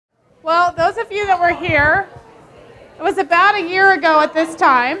Well, those of you that were here, it was about a year ago at this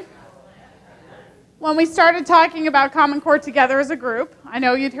time when we started talking about Common Core together as a group. I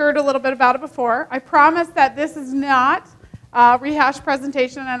know you'd heard a little bit about it before. I promise that this is not a rehashed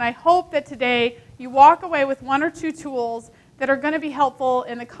presentation, and I hope that today you walk away with one or two tools that are going to be helpful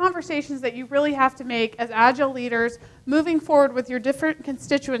in the conversations that you really have to make as Agile leaders moving forward with your different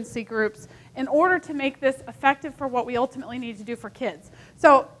constituency groups in order to make this effective for what we ultimately need to do for kids.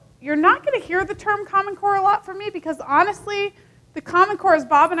 So you're not going to hear the term Common Core a lot from me because honestly, the Common Core, as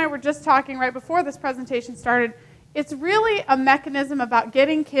Bob and I were just talking right before this presentation started, it's really a mechanism about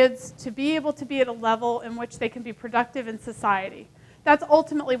getting kids to be able to be at a level in which they can be productive in society. That's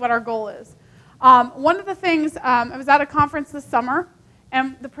ultimately what our goal is. One of the things, I was at a conference this summer,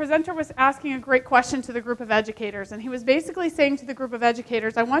 and the presenter was asking a great question to the group of educators. And he was basically saying to the group of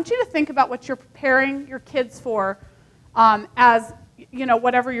educators, I want you to think about what you're preparing your kids for as you know,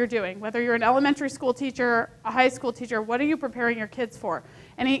 whatever you're doing. Whether you're an elementary school teacher, a high school teacher, what are you preparing your kids for?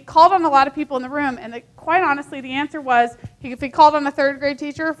 And he called on a lot of people in the room, and quite honestly, the answer was, if he called on a third grade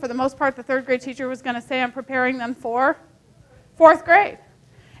teacher, for the most part, the third grade teacher was going to say, I'm preparing them for fourth grade.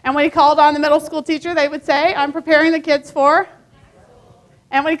 And when he called on the middle school teacher, they would say, I'm preparing the kids for.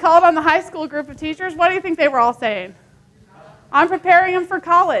 And when he called on the high school group of teachers, what do you think they were all saying? I'm preparing them for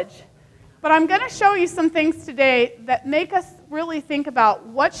college. But I'm going to show you some things today that make us really think about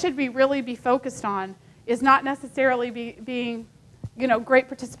what should we really be focused on is not necessarily being, you know, great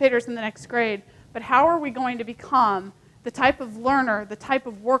participators in the next grade, but how are we going to become the type of learner, the type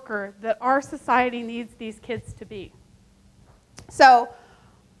of worker that our society needs these kids to be. So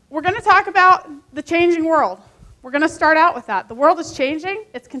we're going to talk about the changing world. We're going to start out with that. The world is changing.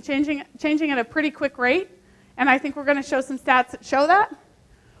 It's changing at a pretty quick rate, and I think we're going to show some stats that show that.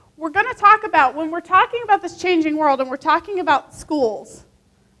 We're going to talk about, when we're talking about this changing world and we're talking about schools,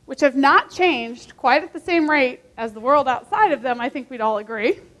 which have not changed quite at the same rate as the world outside of them, I think we'd all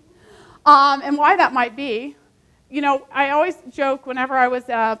agree, and why that might be. You know, I always joke whenever I was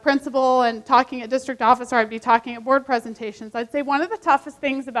a principal and talking at district office or I'd be talking at board presentations, I'd say one of the toughest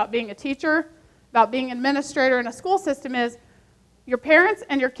things about being a teacher, about being an administrator in a school system is your parents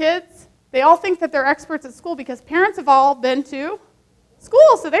and your kids, they all think that they're experts at school because parents have all been to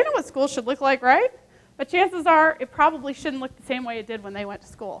school, so they know what school should look like, right? But chances are it probably shouldn't look the same way it did when they went to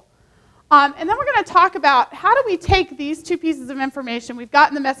school. And then we're going to talk about how do we take these two pieces of information, we've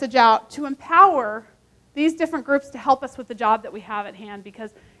gotten the message out, to empower these different groups to help us with the job that we have at hand,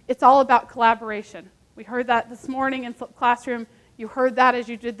 because it's all about collaboration. We heard that this morning in classroom. You heard that as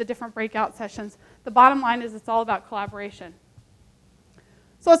you did the different breakout sessions. The bottom line is it's all about collaboration.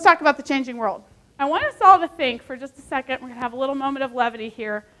 So let's talk about the changing world. I want us all to think for just a second. We're going to have a little moment of levity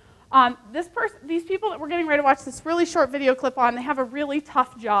here. These people that we're getting ready to watch this really short video clip on, they have a really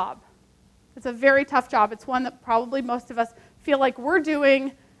tough job. It's a very tough job. It's one that probably most of us feel like we're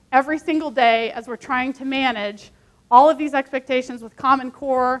doing every single day as we're trying to manage all of these expectations with Common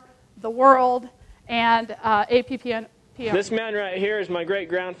Core, the world, and APPO. This man right here is my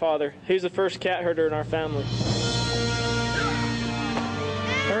great-grandfather. He's the first cat herder in our family.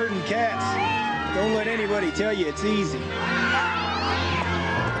 Herding cats. Don't let anybody tell you it's easy.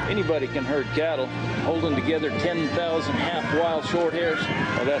 Anybody can herd cattle. Holding together 10,000 half-wild short hairs,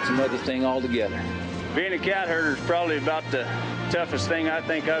 well, that's another thing altogether. Being a cat herder is probably about the toughest thing I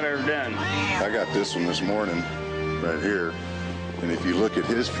think I've ever done. I got this one this morning, right here, and if you look at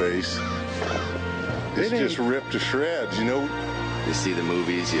his face, it's just ripped to shreds, you know? You see the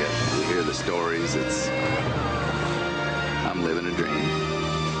movies, you hear the stories, I'm living a dream.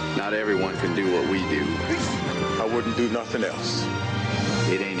 Not everyone can do what we do. I wouldn't do nothing else.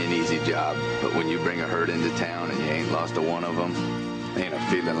 It ain't an easy job, but when you bring a herd into town and you ain't lost a one of them, ain't a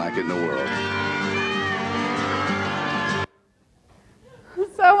feeling like it in the world.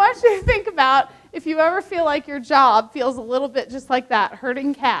 So I want you to think about if you ever feel like your job feels a little bit just like that,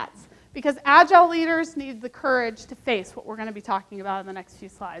 herding cats. Because Agile leaders need the courage to face what we're going to be talking about in the next few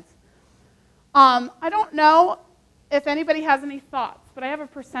slides. I don't know if anybody has any thoughts, but I have a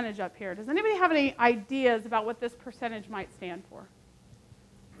percentage up here. Does anybody have any ideas about what this percentage might stand for?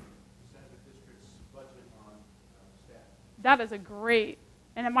 Percent of the district's budget on staff. That is a great,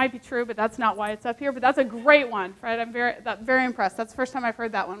 and it might be true, but that's not why it's up here, but that's a great one, right? I'm very impressed. That's the first time I've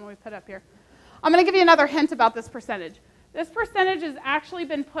heard that one when we put up here. I'm going to give you another hint about this percentage. This percentage has actually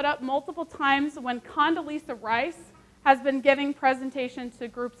been put up multiple times when Condoleezza Rice has been giving presentations to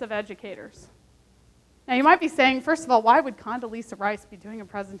groups of educators. Now, you might be saying, first of all, why would Condoleezza Rice be doing a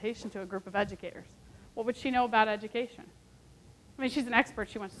presentation to a group of educators? What would she know about education? I mean, she's an expert.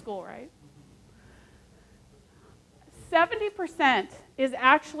 She went to school, right? 70% is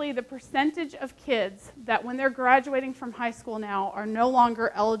actually the percentage of kids that when they're graduating from high school now are no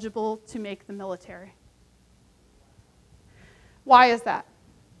longer eligible to make the military. Why is that?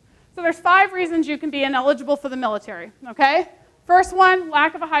 So there's 5 reasons you can be ineligible for the military, okay? First one,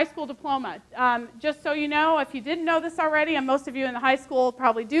 lack of a high school diploma. Just so you know, if you didn't know this already, and most of you in the high school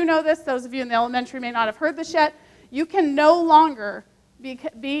probably do know this, those of you in the elementary may not have heard this yet, you can no longer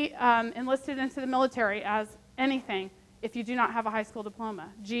be enlisted into the military as anything if you do not have a high school diploma.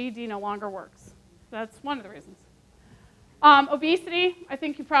 GED no longer works. That's one of the reasons. Obesity, I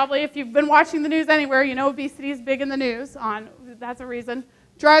think you probably, if you've been watching the news anywhere, you know obesity is big in the news. That's a reason.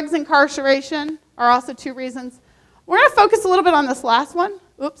 Drugs, incarceration are also 2 reasons. We're going to focus a little bit on this last one.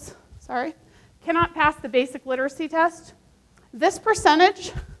 Oops, sorry. Cannot pass the basic literacy test. This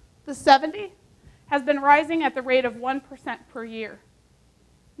percentage, the 70, has been rising at the rate of 1% per year.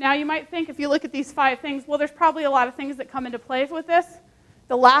 Now, you might think if you look at these 5 things, well, there's probably a lot of things that come into play with this.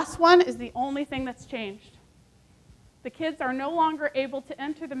 The last one is the only thing that's changed. The kids are no longer able to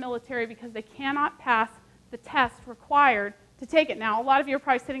enter the military because they cannot pass the test required to take it. Now, a lot of you are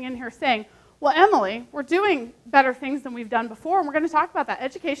probably sitting in here saying, well, Emily, we're doing better things than we've done before, and we're going to talk about that.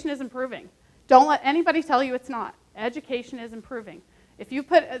 Education is improving. Don't let anybody tell you it's not. Education is improving. If you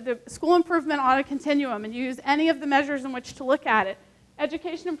put the school improvement on a continuum and you use any of the measures in which to look at it,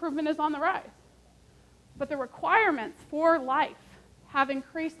 education improvement is on the rise. But the requirements for life have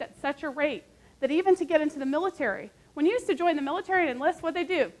increased at such a rate that even to get into the military, when you used to join the military and enlist, what'd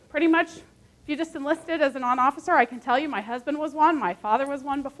they do? Pretty much, if you just enlisted as a non-officer, I can tell you my husband was one, my father was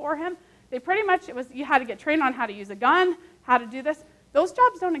one before him. They pretty much, you had to get trained on how to use a gun, how to do this. Those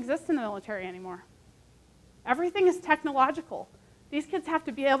jobs don't exist in the military anymore. Everything is technological. These kids have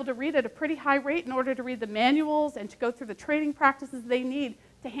to be able to read at a pretty high rate in order to read the manuals and to go through the training practices they need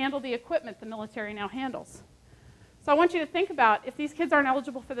to handle the equipment the military now handles. So I want you to think about, if these kids aren't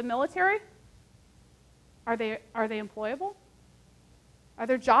eligible for the military, are they employable? Are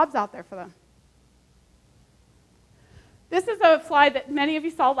there jobs out there for them? This is a slide that many of you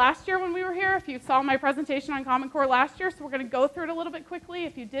saw last year when we were here, if you saw my presentation on Common Core last year, so we're going to go through it a little bit quickly.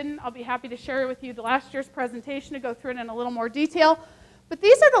 If you didn't, I'll be happy to share with you the last year's presentation to go through it in a little more detail. But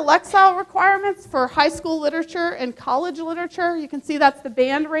these are the Lexile requirements for high school literature and college literature. You can see that's the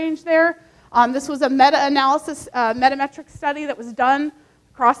band range there. This was a meta-analysis, metametric study that was done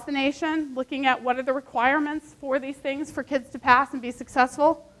across the nation, looking at what are the requirements for these things for kids to pass and be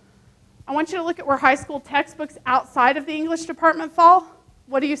successful. I want you to look at where high school textbooks outside of the English department fall.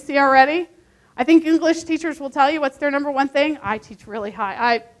 What do you see already? I think English teachers will tell you what's their number one thing. I teach really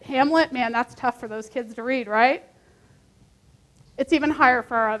high. Hamlet, man, that's tough for those kids to read, right? It's even higher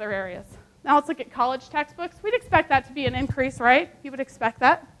for our other areas. Now let's look at college textbooks. We'd expect that to be an increase, right? You would expect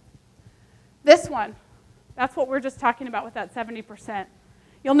that. This one, that's what we're just talking about with that 70%.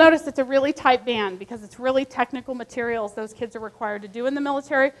 You'll notice it's a really tight band because it's really technical materials those kids are required to do in the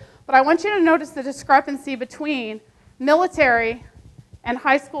military. But I want you to notice the discrepancy between military and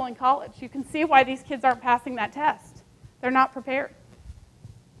high school and college. You can see why these kids aren't passing that test. They're not prepared.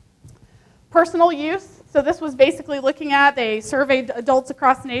 Personal use. So this was basically looking at, they surveyed adults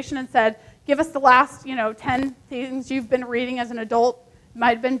across the nation and said, give us the last 10 things you've been reading as an adult. It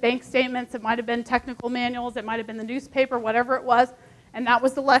might have been bank statements. It might have been technical manuals. It might have been the newspaper, whatever it was. And that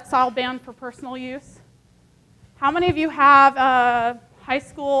was the Lexile band for personal use. How many of you have a high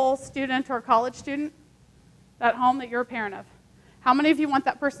school student or a college student at home that you're a parent of? How many of you want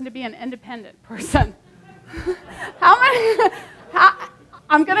that person to be an independent person?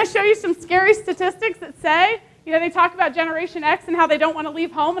 I'm going to show you some scary statistics that say, they talk about Generation X and how they don't want to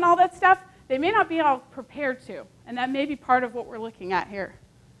leave home and all that stuff. They may not be all prepared to, and that may be part of what we're looking at here.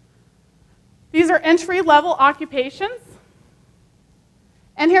 These are entry-level occupations.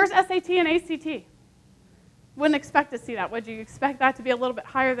 And here's SAT and ACT. Wouldn't expect to see that, would you? You expect that to be a little bit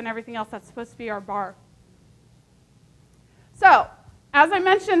higher than everything else. That's supposed to be our bar. So, as I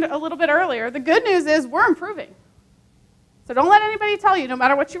mentioned a little bit earlier, the good news is we're improving. So don't let anybody tell you, no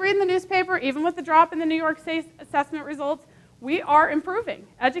matter what you read in the newspaper, even with the drop in the New York State assessment results, we are improving.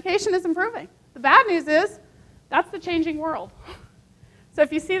 Education is improving. The bad news is that's the changing world. So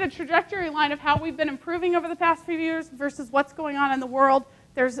if you see the trajectory line of how we've been improving over the past few years versus what's going on in the world,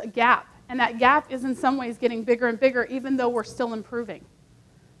 there's a gap. And that gap is in some ways getting bigger and bigger, even though we're still improving.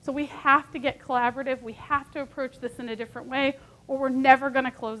 So we have to get collaborative. We have to approach this in a different way, or we're never going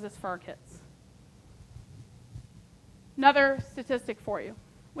to close this for our kids. Another statistic for you.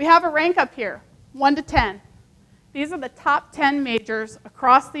 We have a rank up here, 1 to 10. These are the top 10 majors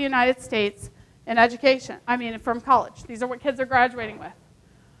across the United States in education, from college. These are what kids are graduating with.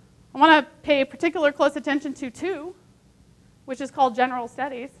 I want to pay particular close attention to 2, which is called general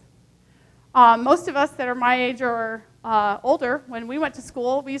studies. Most of us that are my age or older, when we went to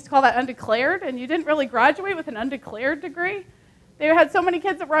school, we used to call that undeclared, and you didn't really graduate with an undeclared degree. They had so many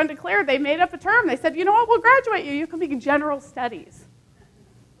kids that were undeclared, they made up a term. They said, you know what, we'll graduate you. You can be general studies.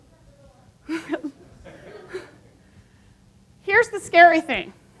 Here's the scary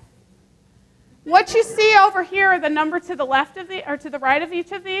thing. What you see over here, the number to the left of or to the right of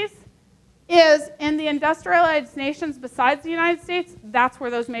each of these, is in the industrialized nations besides the United States, that's where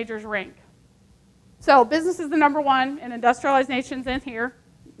those majors rank. So business is the number one in industrialized nations in here.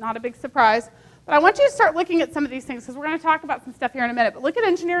 Not a big surprise. But I want you to start looking at some of these things because we're going to talk about some stuff here in a minute. But look at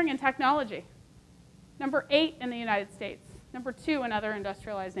engineering and technology. Number 8 in the United States. Number 2 in other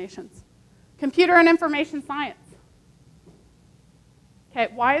industrialized nations. Computer and information science. Okay,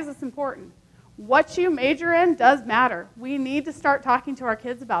 why is this important? What you major in does matter. We need to start talking to our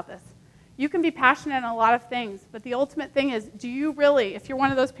kids about this. You can be passionate in a lot of things, but the ultimate thing is, do you really, if you're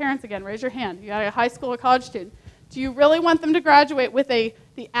one of those parents again, raise your hand, you got a high school or college student, do you really want them to graduate with the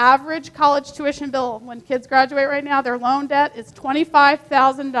average college tuition bill? When kids graduate right now, their loan debt is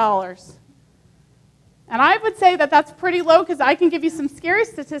 $25,000. And I would say that that's pretty low because I can give you some scary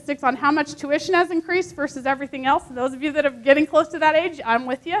statistics on how much tuition has increased versus everything else. And those of you that are getting close to that age, I'm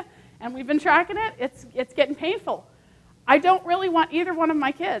with you, and we've been tracking it. It's getting painful. I don't really want either one of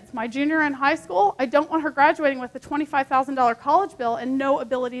my kids. My junior in high school, I don't want her graduating with a $25,000 college bill and no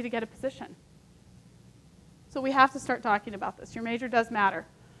ability to get a position. So we have to start talking about this. Your major does matter.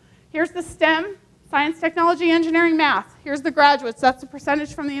 Here's the STEM, science, technology, engineering, math. Here's the graduates. That's the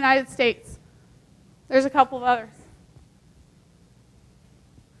percentage from the United States. There's a couple of others.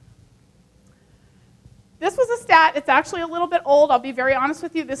 This was a stat. It's actually a little bit old. I'll be very honest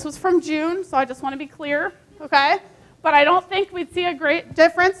with you. This was from June, so I just want to be clear, okay? But I don't think we'd see a great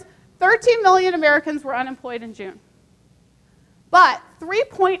difference. 13 million Americans were unemployed in June. But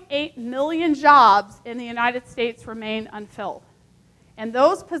 3.8 million jobs in the United States remain unfilled. And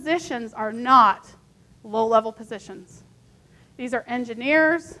those positions are not low-level positions. These are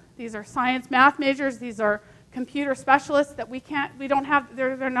engineers, these are science math majors, these are computer specialists that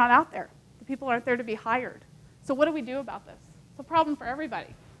they're not out there. The people aren't there to be hired. So what do we do about this? It's a problem for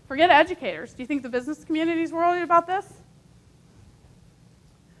everybody. Forget educators. Do you think the business community is worried about this?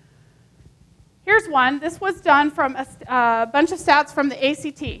 Here's one. This was done from a bunch of stats from the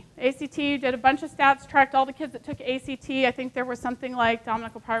ACT. ACT did a bunch of stats, tracked all the kids that took ACT. I think there was something like,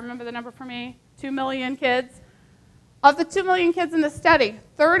 Dominic will probably remember the number for me, 2 million kids. Of the 2 million kids in the study,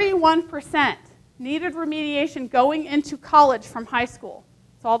 31% needed remediation going into college from high school.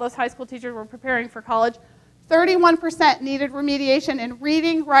 So all those high school teachers were preparing for college. 31% needed remediation in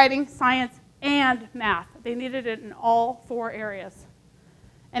reading, writing, science, and math. They needed it in all 4 areas.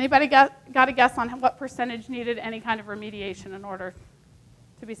 Anybody got a guess on what percentage needed any kind of remediation in order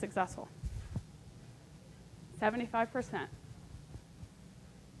to be successful? 75%.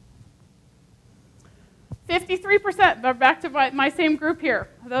 53%, but back to my same group here,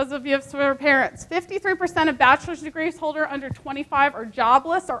 those of you who are parents, 53% of bachelor's degrees holder under 25 are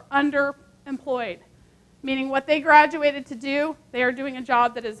jobless or underemployed, meaning what they graduated to do, they are doing a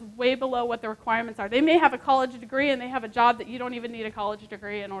job that is way below what the requirements are. They may have a college degree and they have a job that you don't even need a college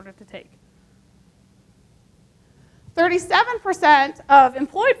degree in order to take. 37% of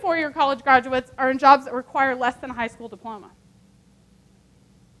employed 4-year college graduates are in jobs that require less than a high school diploma.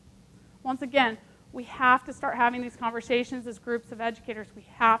 Once again, we have to start having these conversations as groups of educators. We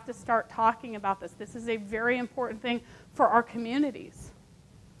have to start talking about this. This is a very important thing for our communities.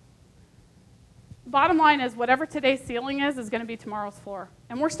 Bottom line is whatever today's ceiling is going to be tomorrow's floor.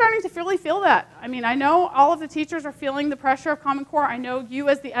 And we're starting to really feel that. I mean, I know all of the teachers are feeling the pressure of Common Core. I know you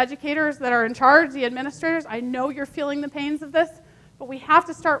as the educators that are in charge, the administrators, I know you're feeling the pains of this. But we have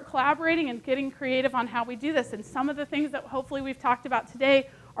to start collaborating and getting creative on how we do this. And some of the things that hopefully we've talked about today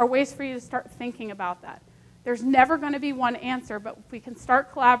are ways for you to start thinking about that. There's never going to be one answer, but if we can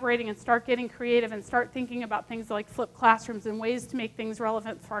start collaborating and start getting creative and start thinking about things like flipped classrooms and ways to make things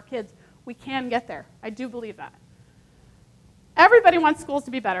relevant for our kids, we can get there. I do believe that. Everybody wants schools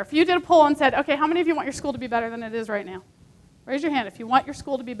to be better. If you did a poll and said, okay, how many of you want your school to be better than it is right now? Raise your hand if you want your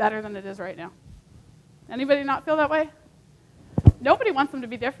school to be better than it is right now. Anybody not feel that way? Nobody wants them to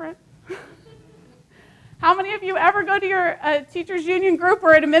be different. How many of you ever go to your teachers union group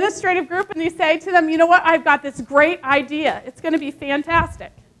or an administrative group and you say to them, you know what, I've got this great idea. It's going to be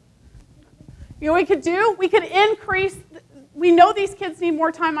fantastic. You know what we could do? We could increase, we know these kids need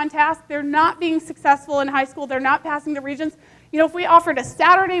more time on task. They're not being successful in high school. They're not passing the Regents. You know, if we offered a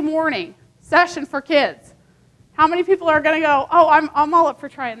Saturday morning session for kids, how many people are going to go, oh, I'm all up for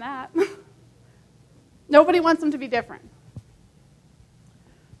trying that? Nobody wants them to be different.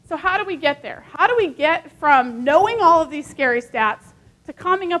 So how do we get there? How do we get from knowing all of these scary stats to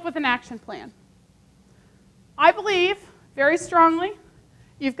coming up with an action plan? I believe very strongly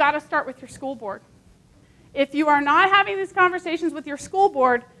you've got to start with your school board. If you are not having these conversations with your school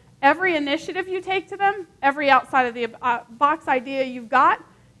board, every initiative you take to them, every outside of the box idea you've got,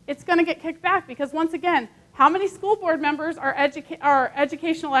 it's going to get kicked back because, once again, how many school board members are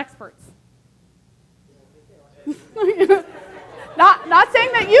educational experts? Not saying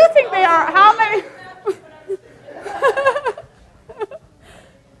that you think they are. How many?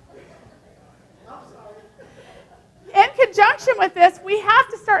 In conjunction with this, we have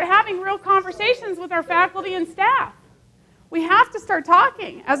to start having real conversations with our faculty and staff. We have to start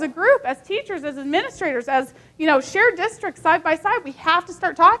talking as a group, as teachers, as administrators, as shared districts side by side. We have to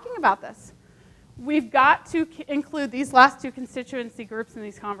start talking about this. We've got to include these last two constituency groups in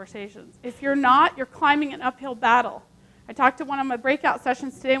these conversations. If you're not, you're climbing an uphill battle. I talked to one of my breakout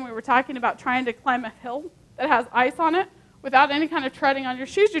sessions today, and we were talking about trying to climb a hill that has ice on it without any kind of treading on your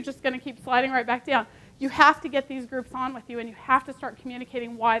shoes. You're just going to keep sliding right back down. You have to get these groups on with you, and you have to start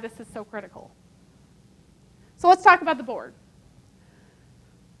communicating why this is so critical. So let's talk about the board.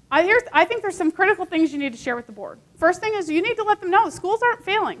 I think there's some critical things you need to share with the board. First thing is you need to let them know schools aren't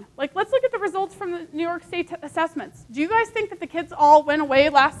failing. Like, let's look at the results from the New York State assessments. Do you guys think that the kids all went away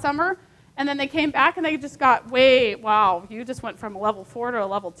last summer and then they came back and they just got, wow, you just went from a level 4 to a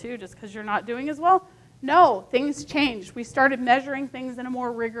level 2 just because you're not doing as well? No, things changed. We started measuring things in a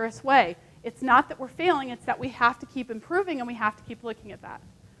more rigorous way. It's not that we're failing, it's that we have to keep improving and we have to keep looking at that.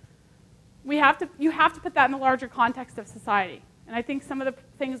 You have to put that in the larger context of society. And I think some of the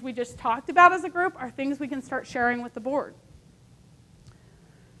things we just talked about as a group are things we can start sharing with the board.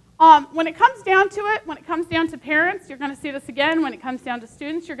 When it comes down to it, when it comes down to parents, you're going to see this again. When it comes down to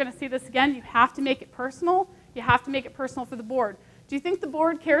students, you're going to see this again. You have to make it personal. You have to make it personal for the board. Do you think the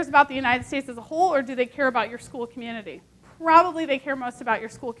board cares about the United States as a whole, or do they care about your school community? Probably they care most about your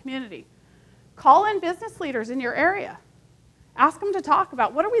school community. Call in business leaders in your area. Ask them to talk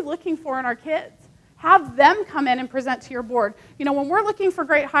about what are we looking for in our kids. Have them come in and present to your board. When we're looking for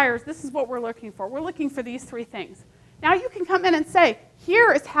great hires, this is what we're looking for. We're looking for these 3 things. Now you can come in and say,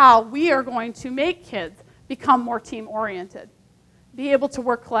 here is how we are going to make kids become more team-oriented, be able to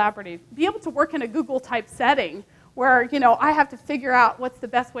work collaborative, be able to work in a Google-type setting where, I have to figure out what's the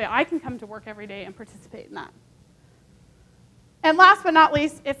best way I can come to work every day and participate in that. And last but not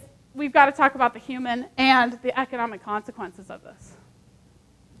least, we've got to talk about the human and the economic consequences of this.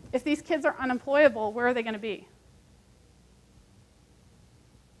 If these kids are unemployable, where are they going to be?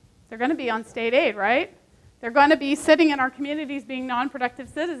 They're going to be on state aid, right? They're going to be sitting in our communities being non-productive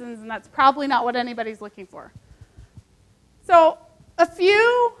citizens, and that's probably not what anybody's looking for. So a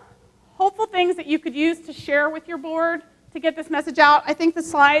few hopeful things that you could use to share with your board to get this message out. I think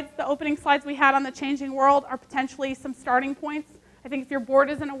the opening slides we had on the changing world are potentially some starting points. I think if your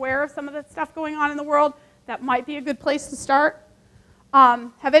board isn't aware of some of the stuff going on in the world, that might be a good place to start.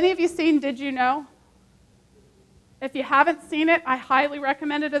 Have any of you seen Did You Know? If you haven't seen it, I highly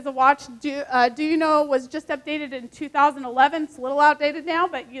recommend it as a watch. Do You Know was just updated in 2011. It's a little outdated now,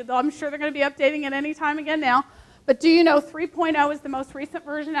 but I'm sure they're going to be updating it any time again now. But Do You Know 3.0 is the most recent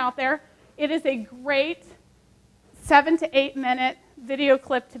version out there. It is a great 7 to 8 minute video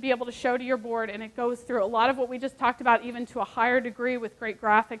clip to be able to show to your board, and it goes through a lot of what we just talked about, even to a higher degree with great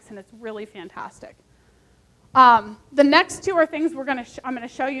graphics, and it's really fantastic. The next 2 are things I'm going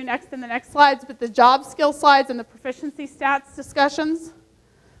to show you next in the next slides, but the job skill slides and the proficiency stats discussions.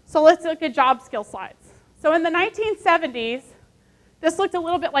 So let's look at job skill slides. So in the 1970s, this looked a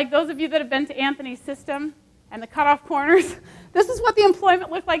little bit like those of you that have been to Anthony's system and the cutoff corners. This is what the employment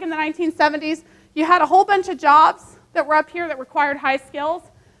looked like in the 1970s. You had a whole bunch of jobs that were up here that required high skills,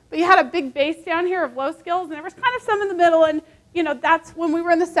 but you had a big base down here of low skills, and there was kind of some in the middle, and that's when we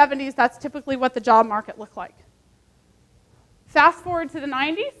were in the 70s, that's typically what the job market looked like. Fast forward to the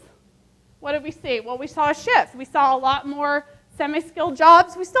 90s, what did we see? Well, we saw a shift. We saw a lot more semi-skilled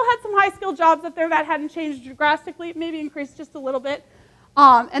jobs. We still had some high-skilled jobs up there. That hadn't changed drastically, maybe increased just a little bit.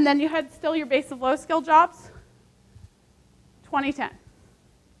 And then you had still your base of low-skilled jobs. 2010. I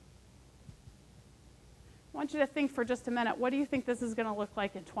want you to think for just a minute, what do you think this is going to look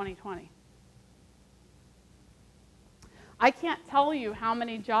like in 2020? I can't tell you how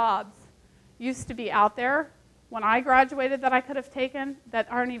many jobs used to be out there when I graduated that I could have taken that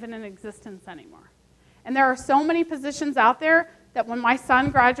aren't even in existence anymore. And there are so many positions out there that when my son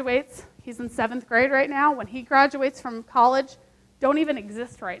graduates, he's in 7th grade right now, when he graduates from college, don't even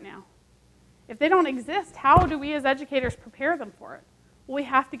exist right now. If they don't exist, how do we as educators prepare them for it? Well, we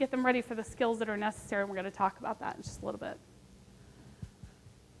have to get them ready for the skills that are necessary, and we're going to talk about that in just a little bit.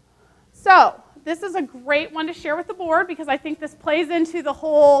 So this is a great one to share with the board because I think this plays into the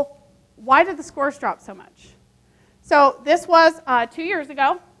whole, why did the scores drop so much? So this was 2 years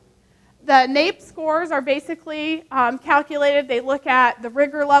ago. The NAEP scores are basically calculated. They look at the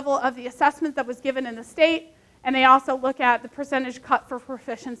rigor level of the assessment that was given in the state, and they also look at the percentage cut for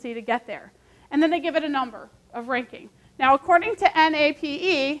proficiency to get there. And then they give it a number of ranking. Now, according to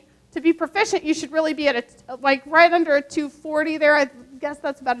NAPE, to be proficient, you should really be at like right under a 240 there. I guess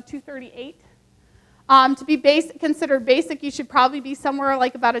that's about a 238. To be considered basic, you should probably be somewhere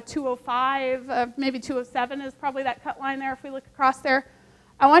like about a 205, maybe 207 is probably that cut line there if we look across there.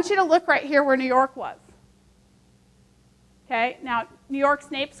 I want you to look right here where New York was. Okay, now New York's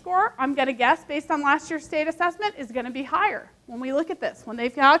NAEP score, I'm going to guess, based on last year's state assessment, is going to be higher when we look at this, when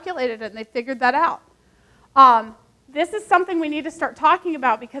they've calculated it and they figured that out. This is something we need to start talking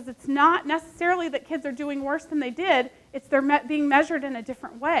about because it's not necessarily that kids are doing worse than they did, it's they're being measured in a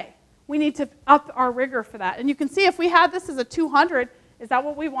different way. We need to up our rigor for that. And you can see if we had this as a 200, is that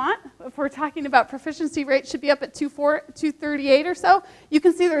what we want? If we're talking about proficiency rate should be up at 238 or so, you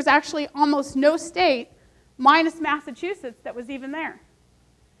can see there's actually almost no state, minus Massachusetts, that was even there.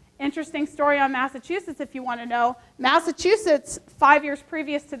 Interesting story on Massachusetts if you want to know. Massachusetts, 5 years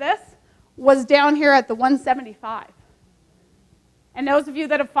previous to this, was down here at the 175. And those of you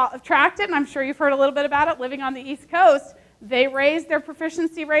that have tracked it, and I'm sure you've heard a little bit about it, living on the East Coast, they raised their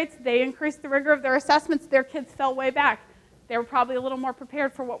proficiency rates, they increased the rigor of their assessments, their kids fell way back. They were probably a little more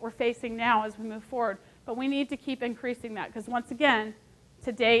prepared for what we're facing now as we move forward. But we need to keep increasing that because once again,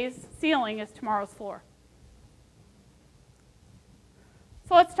 today's ceiling is tomorrow's floor.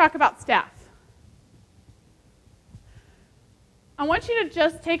 So let's talk about staff. I want you to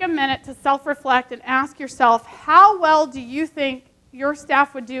just take a minute to self-reflect and ask yourself, how well do you think your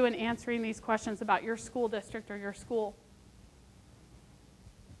staff would do in answering these questions about your school district or your school?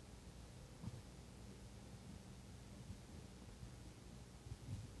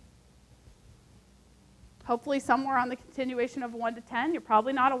 Hopefully somewhere on the continuation of 1 to 10. You're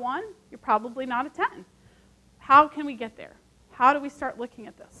probably not a 1. You're probably not a 10. How can we get there? How do we start looking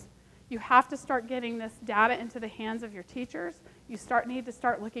at this? You have to start getting this data into the hands of your teachers. You need to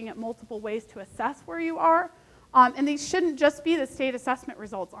start looking at multiple ways to assess where you are. And these shouldn't just be the state assessment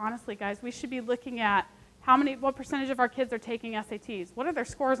results. Honestly, guys, we should be looking at what percentage of our kids are taking SATs. What are their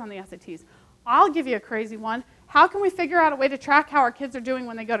scores on the SATs? I'll give you a crazy one. How can we figure out a way to track how our kids are doing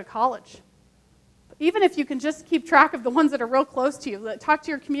when they go to college? Even if you can just keep track of the ones that are real close to you. Talk to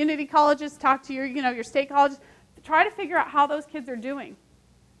your community colleges, talk to your state colleges. Try to figure out how those kids are doing.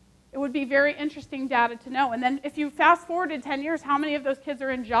 It would be very interesting data to know. And then if you fast forwarded 10 years, how many of those kids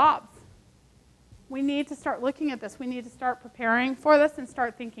are in jobs? We need to start looking at this. We need to start preparing for this and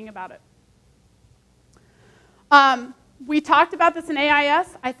start thinking about it. We talked about this in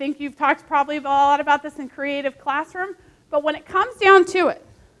AIS. I think you've talked probably a lot about this in Creative Classroom. But when it comes down to it,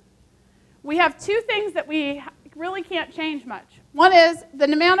 we have two things that we really can't change much. One is the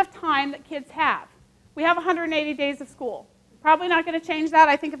amount of time that kids have. We have 180 days of school. Probably not going to change that.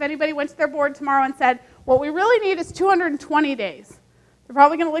 I think if anybody went to their board tomorrow and said, what we really need is 220 days, they're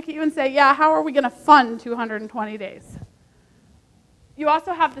probably going to look at you and say, yeah, how are we going to fund 220 days? You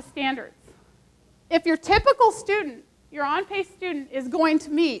also have the standards. If your typical student, your on-pace student, is going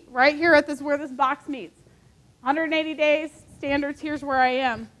to meet right here at where this box meets, 180 days, standards, here's where I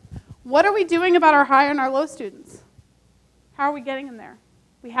am. What are we doing about our high and our low students? How are we getting them there?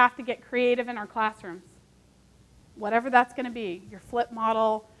 We have to get creative in our classrooms. Whatever that's going to be, your flip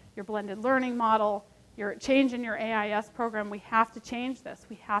model, your blended learning model, your change in your AIS program, we have to change this.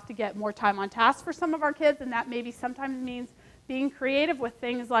 We have to get more time on task for some of our kids, and that maybe sometimes means being creative with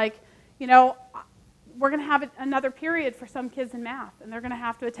things like, we're going to have another period for some kids in math, and they're going to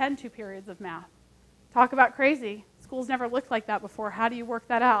have to attend 2 periods of math. Talk about crazy. Schools never looked like that before. How do you work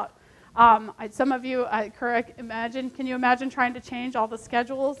that out? Some of you, can you imagine trying to change all the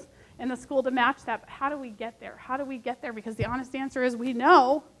schedules in the school to match that? But how do we get there? How do we get there? Because the honest answer is we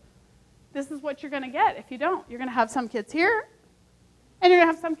know this is what you're going to get. If you don't, you're going to have some kids here, and you're going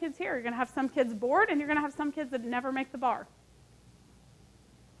to have some kids here. You're going to have some kids bored, and you're going to have some kids that never make the bar.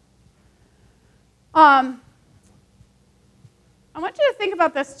 I want you to think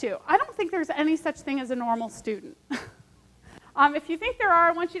about this too. I don't think there's any such thing as a normal student. If you think there are,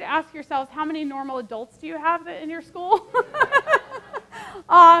 I want you to ask yourselves, how many normal adults do you have in your school?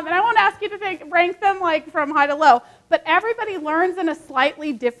 And I won't ask you to rank them from high to low, but everybody learns in a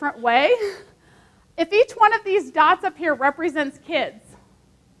slightly different way. If each one of these dots up here represents kids,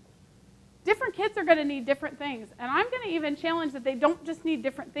 different kids are going to need different things. And I'm going to even challenge that they don't just need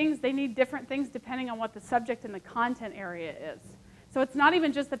different things, they need different things depending on what the subject and the content area is. So it's not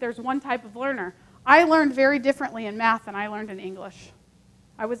even just that there's one type of learner. I learned very differently in math than I learned in English.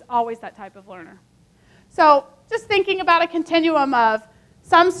 I was always that type of learner. So just thinking about a continuum of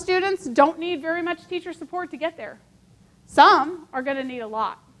some students don't need very much teacher support to get there. Some are going to need a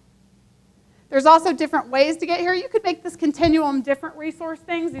lot. There's also different ways to get here. You could make this continuum different resource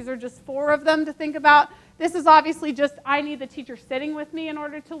things. These are just 4 of them to think about. This is obviously just I need the teacher sitting with me in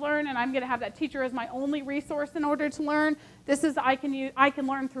order to learn, and I'm going to have that teacher as my only resource in order to learn. This is I can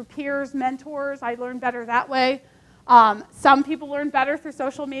learn through peers, mentors. I learn better that way. Some people learn better through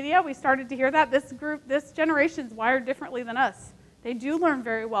social media. We started to hear that. This generation's wired differently than us. They do learn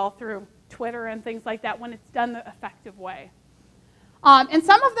very well through Twitter and things like that when it's done the effective way. And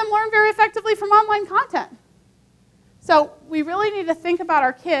some of them learn very effectively from online content. So we really need to think about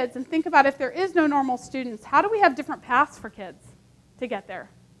our kids and think about if there is no normal students, how do we have different paths for kids to get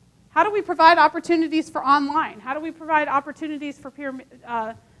there? How do we provide opportunities for online? How do we provide opportunities for peer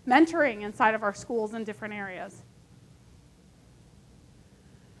mentoring inside of our schools in different areas?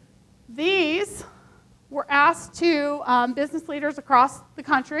 These were asked to business leaders across the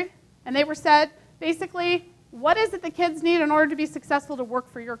country, and they were said, basically, what is it the kids need in order to be successful to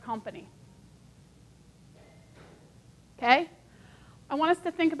work for your company? Okay? I want us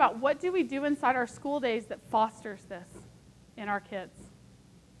to think about what do we do inside our school days that fosters this in our kids?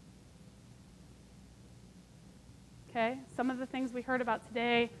 Okay? Some of the things we heard about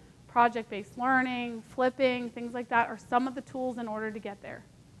today, project-based learning, flipping, things like that, are some of the tools in order to get there.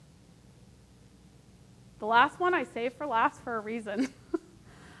 The last one I saved for last for a reason.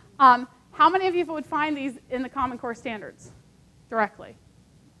 How many of you would find these in the Common Core standards directly?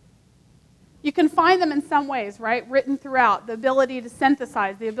 You can find them in some ways, right? Written throughout, the ability to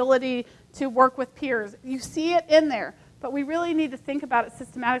synthesize, the ability to work with peers. You see it in there, but we really need to think about it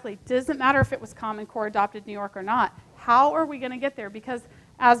systematically. It doesn't matter if it was Common Core adopted New York or not. How are we going to get there? Because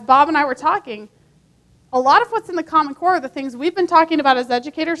as Bob and I were talking, a lot of what's in the Common Core are the things we've been talking about as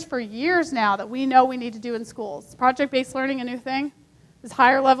educators for years now that we know we need to do in schools. Project-based learning, a new thing. Is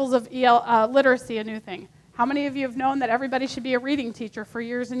higher levels of literacy a new thing? How many of you have known that everybody should be a reading teacher for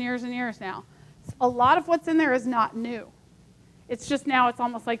years and years and years now? A lot of what's in there is not new. It's just now it's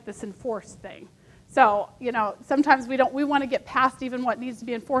almost like this enforced thing. So, you know, sometimes we want to get past even what needs to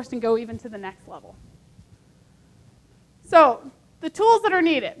be enforced and go even to the next level. So, the tools that are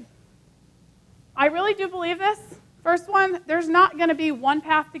needed. I really do believe this. First one, there's not going to be one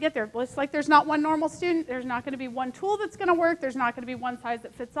path to get there. Just like there's not one normal student, there's not going to be one tool that's going to work, there's not going to be one size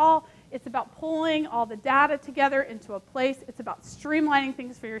that fits all. It's about pulling all the data together into a place. It's about streamlining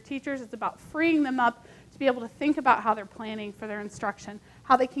things for your teachers. It's about freeing them up to be able to think about how they're planning for their instruction,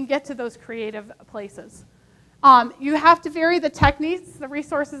 how they can get to those creative places. You have to vary the techniques, the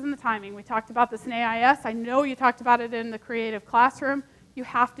resources, and the timing. We talked about this in AIS. I know you talked about it in the creative classroom. You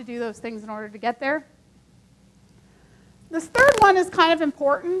have to do those things in order to get there. This third one is kind of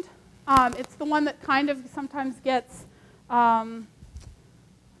important. It's the one that kind of sometimes gets, I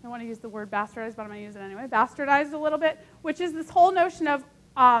don't want to use the word bastardized, but I'm going to use it anyway, bastardized a little bit, which is this whole notion of,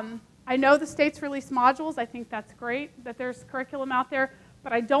 I know the states release modules. I think that's great that there's curriculum out there,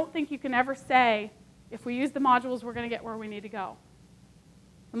 but I don't think you can ever say, if we use the modules, we're going to get where we need to go.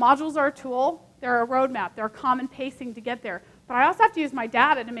 The modules are a tool. They're a roadmap. They're a common pacing to get there. But I also have to use my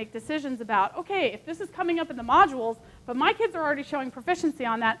data to make decisions about, okay, if this is coming up in the modules, but my kids are already showing proficiency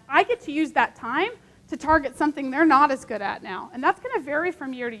on that, I get to use that time to target something they're not as good at now. And that's going to vary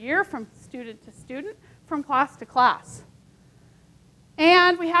from year to year, from student to student, from class to class.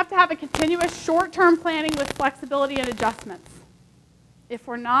 And we have to have a continuous short-term planning with flexibility and adjustments. If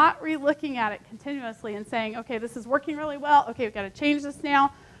we're not re-looking at it continuously and saying, okay, this is working really well, okay, we've got to change this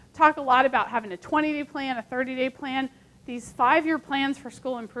now. Talk a lot about having a 20-day plan, a 30-day plan. These 5-year plans for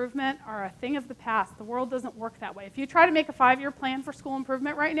school improvement are a thing of the past. The world doesn't work that way. If you try to make a 5-year plan for school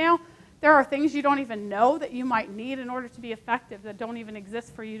improvement right now, there are things you don't even know that you might need in order to be effective that don't even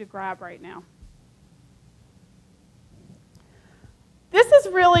exist for you to grab right now. This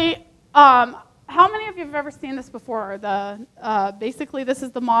is really, how many of you have ever seen this before? Basically, this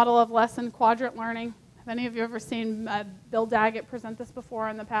is the model of lesson quadrant learning. Have any of you ever seen Bill Daggett present this before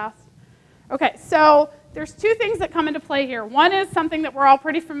in the past? Okay, so there's 2 things that come into play here. One is something that we're all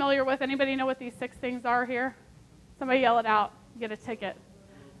pretty familiar with. Anybody know what these 6 things are here? Somebody yell it out. Get a ticket.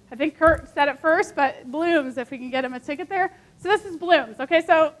 I think Kurt said it first, but Bloom's, if we can get him a ticket there. So this is Bloom's. Okay,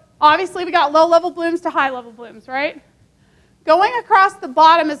 so obviously we got low-level Bloom's to high-level Bloom's, right? Going across the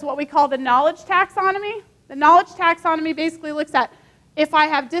bottom is what we call the knowledge taxonomy. The knowledge taxonomy basically looks at if I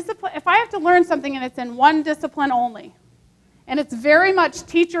have to learn something and it's in one discipline only, and it's very much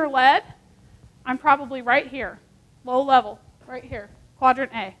teacher-led, I'm probably right here, low level, right here, quadrant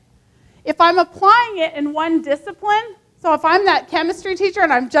A. If I'm applying it in one discipline, so if I'm that chemistry teacher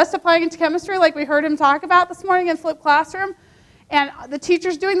and I'm just applying it to chemistry like we heard him talk about this morning in flipped classroom, and the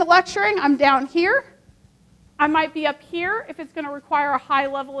teacher's doing the lecturing, I'm down here. I might be up here if it's going to require a high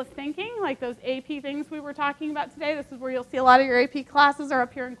level of thinking, like those AP things we were talking about today. This is where you'll see a lot of your AP classes are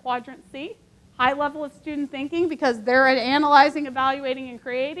up here in quadrant C. High level of student thinking because they're analyzing, evaluating, and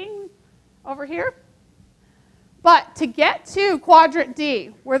creating over here. But to get to quadrant D,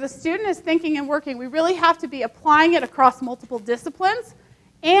 where the student is thinking and working, we really have to be applying it across multiple disciplines.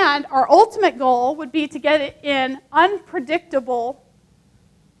 And our ultimate goal would be to get it in unpredictable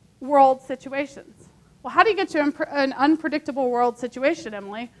world situations. Well, how do you get to an unpredictable world situation,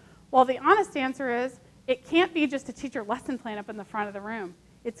 Emily? Well, the honest answer is it can't be just a teacher lesson plan up in the front of the room.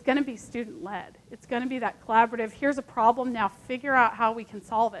 It's going to be student-led. It's going to be that collaborative, here's a problem, now figure out how we can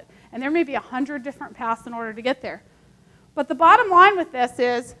solve it. And there may be 100 different paths in order to get there. But the bottom line with this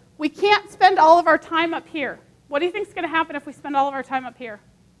is we can't spend all of our time up here. What do you think is going to happen if we spend all of our time up here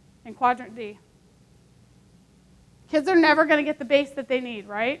in quadrant D? Kids are never going to get the base that they need,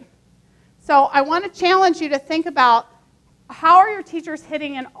 right? So I want to challenge you to think about how are your teachers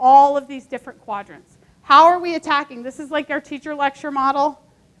hitting in all of these different quadrants? How are we attacking? This is like our teacher lecture model.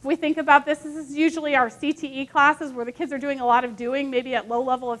 If we think about this, this is usually our CTE classes where the kids are doing a lot of doing, maybe at low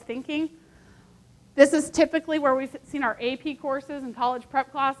level of thinking. This is typically where we've seen our AP courses and college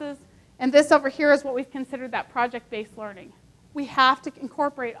prep classes. And this over here is what we've considered that project-based learning. We have to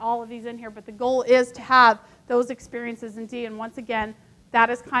incorporate all of these in here, but the goal is to have those experiences in D. And once again, that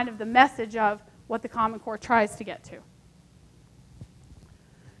is kind of the message of what the Common Core tries to get to.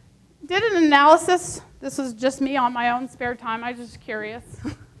 Did an analysis. This was just me on my own spare time. I was just curious.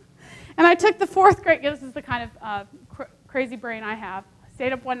 And I took the 4th grade. This is the kind of crazy brain I have. I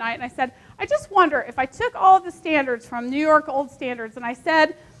stayed up one night and I said, I just wonder if I took all of the standards from New York old standards and I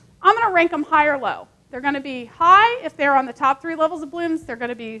said, I'm going to rank them high or low. They're going to be high if they're on the top 3 levels of Bloom's. They're going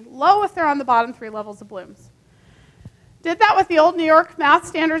to be low if they're on the bottom 3 levels of Bloom's. Did that with the old New York math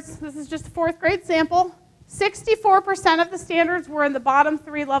standards. This is just a 4th grade sample. 64% of the standards were in the bottom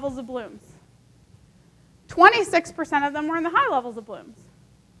 3 levels of Bloom's. 26% of them were in the high levels of Bloom's.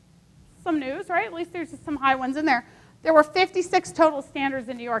 Some news, right? At least there's just some high ones in there. There were 56 total standards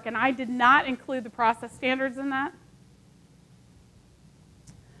in New York, and I did not include the process standards in that.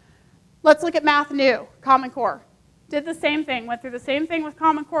 Let's look at Math New, Common Core. Did the same thing, went through the same thing with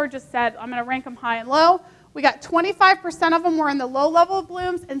Common Core, just said I'm going to rank them high and low. We got 25% of them were in the low level of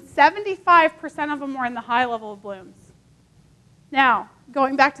Bloom's, and 75% of them were in the high level of Bloom's. Now,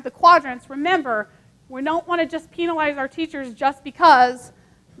 going back to the quadrants, remember, we don't want to just penalize our teachers just because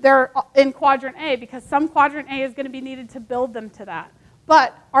they're in quadrant A, because some quadrant A is going to be needed to build them to that.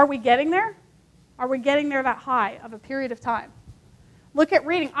 But are we getting there? Are we getting there that high of a period of time? Look at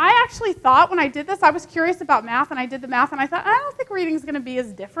reading. I actually thought when I did this, I was curious about math, and I did the math, and I thought, I don't think reading is going to be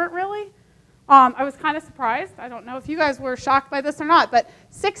as different, really. I was kind of surprised. I don't know if you guys were shocked by this or not, but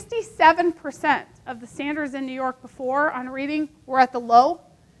 67% of the standards in New York before on reading were at the low,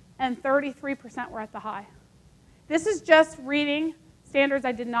 and 33% were at the high. This is just reading standards.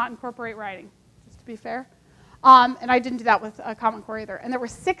 I did not incorporate writing, just to be fair. And I didn't do that with Common Core either. And there were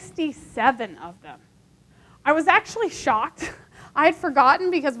 67 of them. I was actually shocked. I had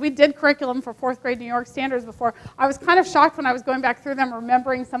forgotten because we did curriculum for 4th grade New York standards before. I was kind of shocked when I was going back through them,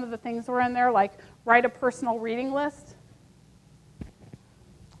 remembering some of the things that were in there, like write a personal reading list.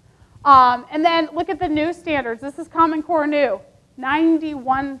 And then look at the new standards. This is Common Core new,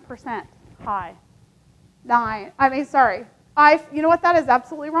 91% high. You know what, that is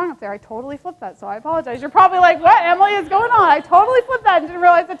absolutely wrong up there. I totally flipped that, so I apologize. You're probably like, what, Emily, is going on? I totally flipped that and didn't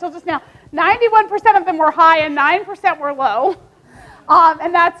realize it until just now. 91% of them were high and 9% were low.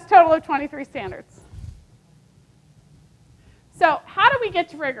 And that's a total of 23 standards. So how do we get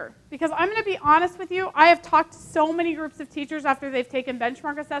to rigor? Because I'm going to be honest with you, I have talked to so many groups of teachers after they've taken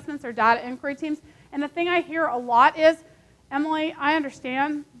benchmark assessments or data inquiry teams, and the thing I hear a lot is, Emily, I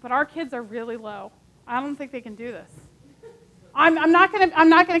understand, but our kids are really low. I don't think they can do this. I'm not going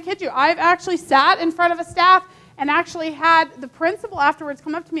to kid you. I've actually sat in front of a staff and actually had the principal afterwards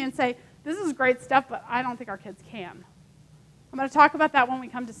come up to me and say, this is great stuff, but I don't think our kids can. I'm going to talk about that when we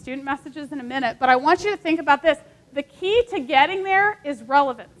come to student messages in a minute, but I want you to think about this. The key to getting there is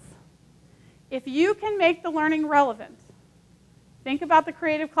relevance. If you can make the learning relevant, think about the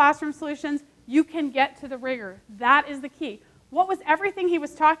creative classroom solutions, you can get to the rigor. That is the key. What was everything he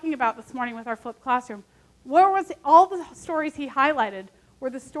was talking about this morning with our flipped classroom? Where was all the stories he highlighted were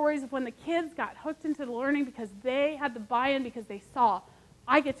the stories of when the kids got hooked into the learning because they had the buy-in because they saw,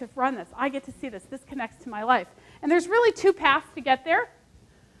 I get to run this, I get to see this, this connects to my life. And there's really two paths to get there.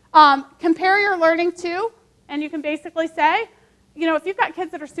 Compare your learning to, and you can basically say, you know, if you've got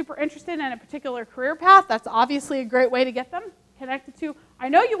kids that are super interested in a particular career path, that's obviously a great way to get them connected to. I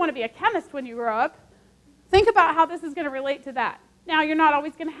know you want to be a chemist when you grow up. Think about how this is going to relate to that. Now, you're not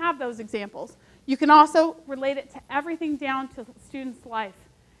always going to have those examples. You can also relate it to everything down to students' life.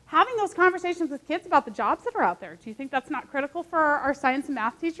 Having those conversations with kids about the jobs that are out there, do you think that's not critical for our science and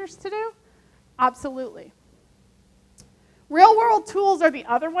math teachers to do? Absolutely. Real-world tools are the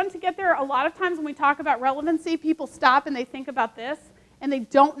other one to get there. A lot of times when we talk about relevancy, people stop and they think about this, and they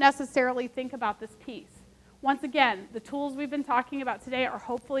don't necessarily think about this piece. Once again, the tools we've been talking about today are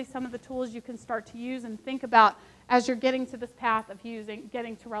hopefully some of the tools you can start to use and think about as you're getting to this path of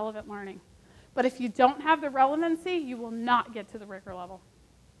getting to relevant learning. But if you don't have the relevancy, you will not get to the rigor level.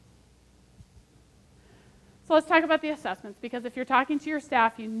 So let's talk about the assessments, because if you're talking to your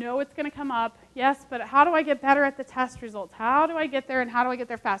staff, you know it's going to come up. Yes, but how do I get better at the test results? How do I get there, and how do I get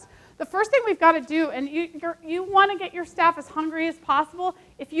there fast? The first thing we've got to do, and you want to get your staff as hungry as possible,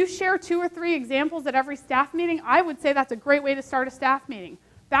 if you share 2 or 3 examples at every staff meeting, I would say that's a great way to start a staff meeting.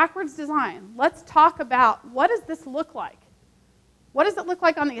 Backwards design. Let's talk about, what does this look like? What does it look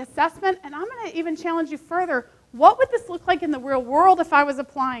like on the assessment? And I'm going to even challenge you further. What would this look like in the real world if I was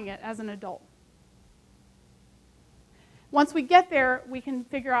applying it as an adult? Once we get there, we can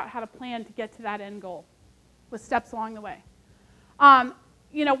figure out how to plan to get to that end goal with steps along the way.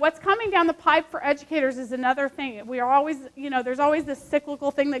 You know, what's coming down the pipe for educators is another thing. We are always, you know, there's always this cyclical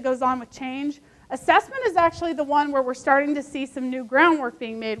thing that goes on with change. Assessment is actually the one where we're starting to see some new groundwork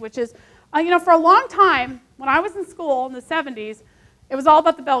being made, which is, you know, for a long time, when I was in school in the 70s, it was all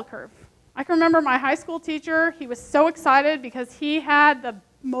about the bell curve. I can remember my high school teacher, he was so excited because he had the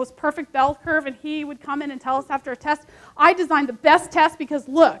most perfect bell curve, and he would come in and tell us after a test, I designed the best test because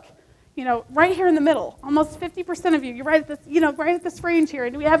look, you know, right here in the middle, almost 50% of you, you're right at this, you know, right at this range here,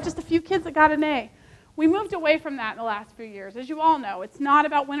 and we have just a few kids that got an A. We moved away from that in the last few years. As you all know, it's not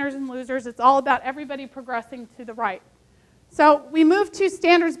about winners and losers, it's all about everybody progressing to the right. So we moved to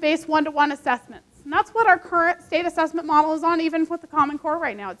standards-based one-to-one assessments, and that's what our current state assessment model is on, even with the Common Core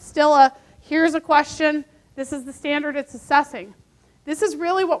right now. It's still a, here's a question, this is the standard it's assessing. This is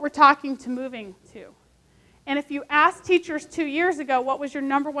really what we're talking to moving to. And if you asked teachers 2 years ago, what was your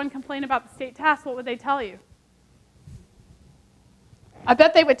 #1 complaint about the state test, what would they tell you? I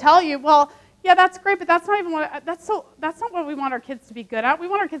bet they would tell you, well, yeah, that's great, but that's not even what, that's not what we want our kids to be good at. We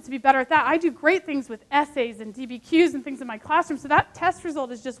want our kids to be better at that. I do great things with essays and DBQs and things in my classroom, so that test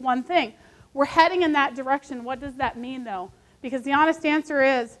result is just one thing. We're heading in that direction. What does that mean, though? Because the honest answer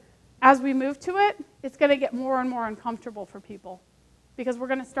is, as we move to it, it's going to get more and more uncomfortable for people. Because we're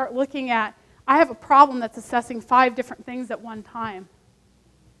going to start looking at, I have a problem that's assessing 5 different things at one time.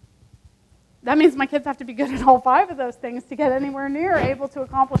 That means my kids have to be good at all 5 of those things to get anywhere near able to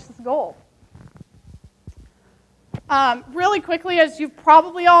accomplish this goal. Really quickly, as you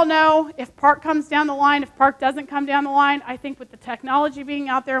probably all know, if PARCC comes down the line, if PARCC doesn't come down the line, I think with the technology being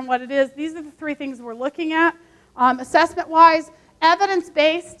out there and what it is, these are the 3 things we're looking at. Assessment-wise,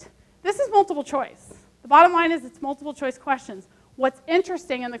 evidence-based, this is multiple choice. The bottom line is it's multiple choice questions. What's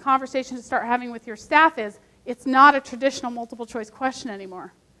interesting in the conversation to start having with your staff is it's not a traditional multiple choice question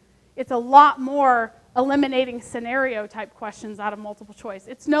anymore. It's a lot more eliminating scenario type questions out of multiple choice.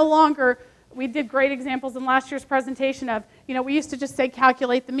 It's no longer, we did great examples in last year's presentation of, you know, we used to just say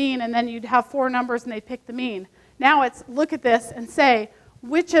calculate the mean and then you'd have 4 numbers and they'd pick the mean. Now it's look at this and say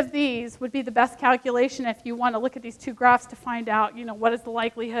which of these would be the best calculation if you want to look at these 2 graphs to find out, you know, what is the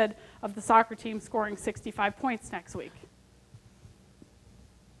likelihood of the soccer team scoring 65 points next week.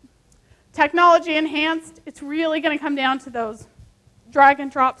 Technology enhanced, it's really going to come down to those drag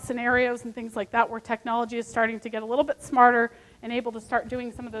and drop scenarios and things like that where technology is starting to get a little bit smarter and able to start doing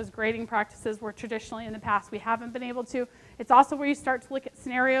some of those grading practices where traditionally in the past we haven't been able to. It's also where you start to look at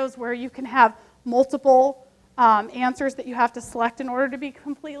scenarios where you can have multiple answers that you have to select in order to be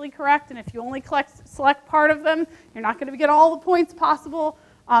completely correct, and if you only select part of them, you're not going to get all the points possible,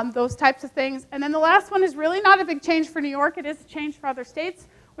 those types of things. And then the last one is really not a big change for New York, it is a change for other states,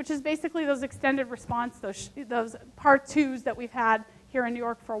 which is basically those extended response, those part 2s that we've had here in New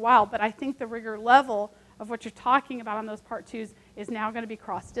York for a while. But I think the rigor level of what you're talking about on those part 2s is now going to be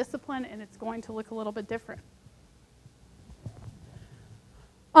cross-discipline, and it's going to look a little bit different.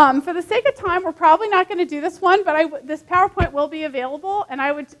 For the sake of time, we're probably not going to do this one, but this PowerPoint will be available, and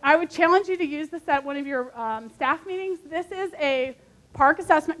I would challenge you to use this at one of your staff meetings. This is a PARCC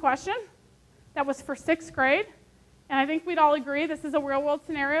assessment question that was for 6th grade. And I think we'd all agree this is a real-world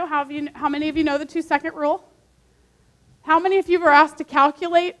scenario. How many of you know the 2-second rule? How many of you were asked to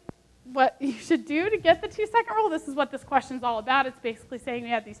calculate what you should do to get the 2-second rule. This is what this question's all about. It's basically saying we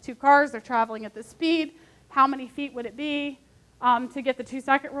have these two cars, they're traveling at this speed. How many feet would it be to get the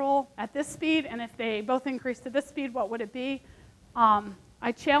 2-second rule at this speed? And if they both increase to this speed, what would it be?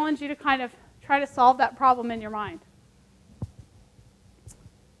 I challenge you to kind of try to solve that problem in your mind.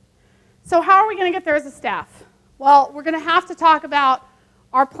 So how are we going to get there as a staff? Well, we're going to have to talk about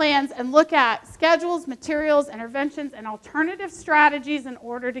our plans and look at schedules, materials, interventions, and alternative strategies in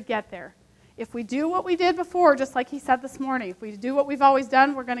order to get there. If we do what we did before, just like he said this morning, if we do what we've always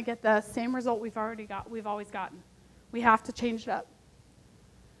done, we're going to get the same result we've always gotten. We have to change it up.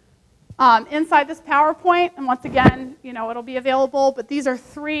 Inside this PowerPoint, and once again, it'll be available, but these are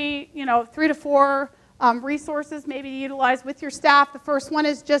 3 to 4 resources maybe to utilize with your staff. The first one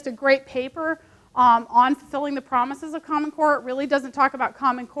is just a great paper on fulfilling the promises of Common Core. It really doesn't talk about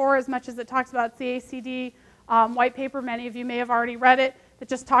Common Core as much as it talks about CACD white paper. Many of you may have already read it. It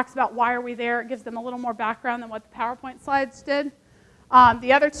just talks about why are we there. It gives them a little more background than what the PowerPoint slides did.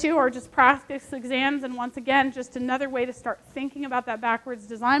 The other 2 are just practice exams, and once again, just another way to start thinking about that backwards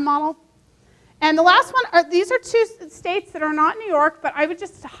design model. And the last one, these are 2 states that are not New York, but I would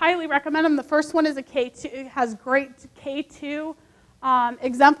just highly recommend them. The first one is a K2, it has great K2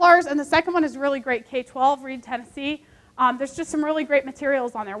 exemplars, and the second one is really great, K-12, Read Tennessee. There's just some really great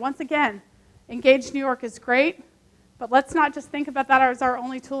materials on there. Once again, Engage New York is great, but let's not just think about that as our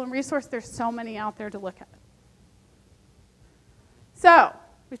only tool and resource. There's so many out there to look at. So,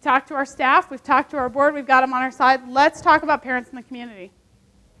 we've talked to our staff, we've talked to our board, we've got them on our side. Let's talk about parents in the community.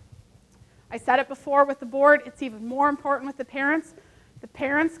 I said it before with the board, it's even more important with the parents. The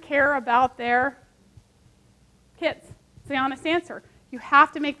parents care about their kids. It's the honest answer. You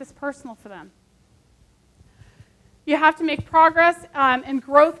have to make this personal for them. You have to make progress and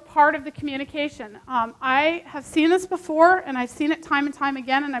growth part of the communication. I have seen this before, and I've seen it time and time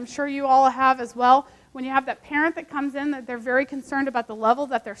again, and I'm sure you all have as well. When you have that parent that comes in, that they're very concerned about the level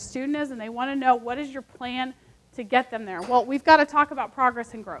that their student is, and they want to know what is your plan to get them there. Well, we've got to talk about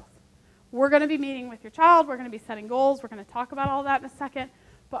progress and growth. We're going to be meeting with your child. We're going to be setting goals. We're going to talk about all that in a second.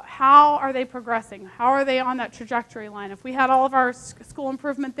 But how are they progressing? How are they on that trajectory line? If we had all of our school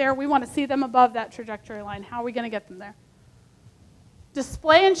improvement there, we want to see them above that trajectory line. How are we going to get them there?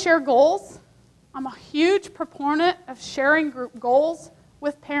 Display and share goals. I'm a huge proponent of sharing group goals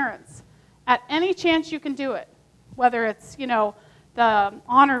with parents at any chance you can do it, whether it's, the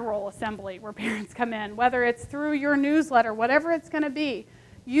honor roll assembly where parents come in, whether it's through your newsletter, whatever it's going to be.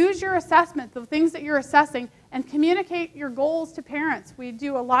 Use your assessment, the things that you're assessing, and communicate your goals to parents. We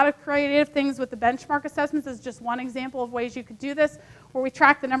do a lot of creative things with the benchmark assessments as just one example of ways you could do this, where we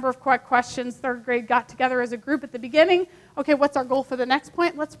track the number of correct questions 3rd grade got together as a group at the beginning. Okay, what's our goal for the next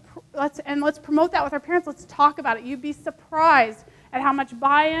point? Let's promote that with our parents. Let's talk about it. You'd be surprised at how much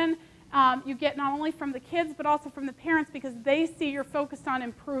buy-in you get not only from the kids but also from the parents, because they see you're focused on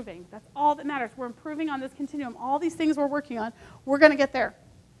improving. That's all that matters. We're improving on this continuum. All these things we're working on, we're going to get there.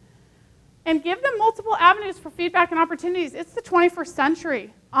 And give them multiple avenues for feedback and opportunities. It's the 21st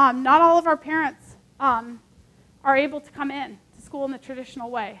century. Not all of our parents are able to come in to school in the traditional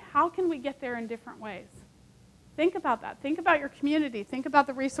way. How can we get there in different ways? Think about that. Think about your community. Think about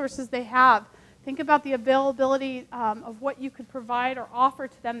the resources they have. Think about the availability of what you could provide or offer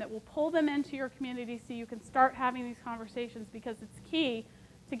to them that will pull them into your community so you can start having these conversations, because it's key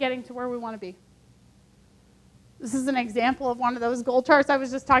to getting to where we want to be. This is an example of one of those goal charts I was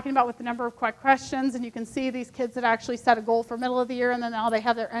just talking about with the number of correct questions, and you can see these kids that actually set a goal for middle of the year, and then now they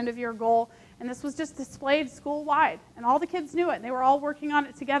have their end of year goal, and this was just displayed school-wide, and all the kids knew it, and they were all working on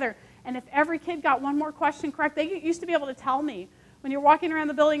it together, and if every kid got one more question correct, they used to be able to tell me, when you're walking around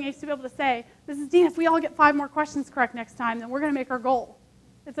the building, I used to be able to say, Mrs. Dean, if we all get 5 more questions correct next time, then we're going to make our goal.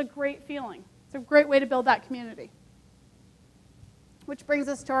 It's a great feeling. It's a great way to build that community. Which brings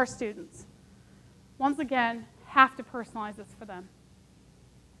us to our students. Once again, have to personalize this for them.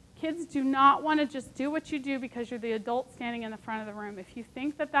 Kids do not want to just do what you do because you're the adult standing in the front of the room. If you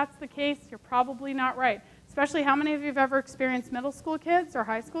think that that's the case, you're probably not right. Especially, how many of you have ever experienced middle school kids or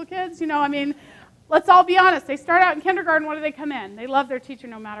high school kids? Let's all be honest. They start out in kindergarten, what do they come in? They love their teacher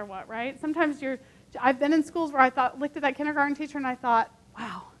no matter what, right? Sometimes I've been in schools where I looked at that kindergarten teacher and I thought,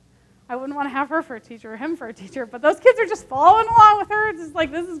 wow, I wouldn't want to have her for a teacher or him for a teacher. But those kids are just following along with her. It's just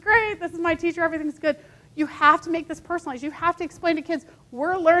like, this is great. This is my teacher. Everything's good. You have to make this personalized. You have to explain to kids,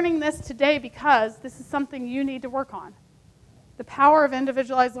 we're learning this today because this is something you need to work on. The power of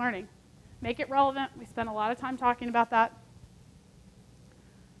individualized learning. Make it relevant. We spend a lot of time talking about that.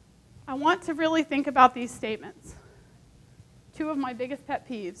 I want to really think about these statements. 2 of my biggest pet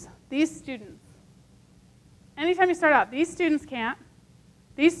peeves. These students. Anytime you start out, these students can't.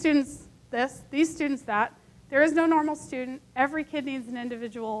 These students this, these students that. There is no normal student. Every kid needs an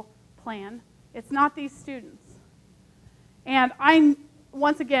individual plan. It's not these students. And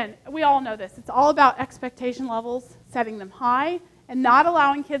once again, we all know this. It's all about expectation levels, setting them high, and not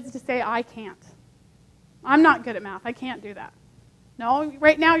allowing kids to say, I can't. I'm not good at math. I can't do that. No,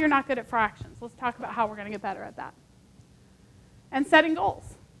 right now you're not good at fractions. Let's talk about how we're going to get better at that. And setting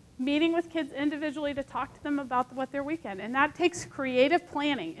goals. Meeting with kids individually to talk to them about what their weekend. And that takes creative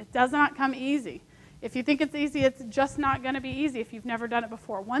planning. It does not come easy. If you think it's easy, it's just not going to be easy if you've never done it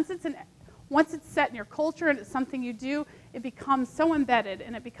before. Once it's set in your culture and it's something you do, it becomes so embedded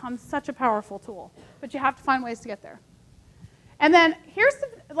and it becomes such a powerful tool. But you have to find ways to get there. And then here's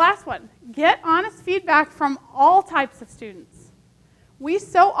the last one. Get honest feedback from all types of students. We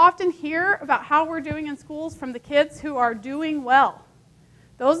so often hear about how we're doing in schools from the kids who are doing well.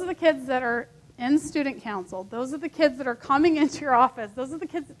 Those are the kids that are in student council. Those are the kids that are coming into your office. Those are the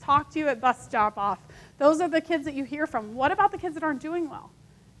kids that talk to you at bus stop off. Those are the kids that you hear from. What about the kids that aren't doing well?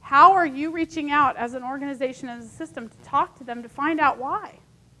 How are you reaching out as an organization, as a system, to talk to them to find out why?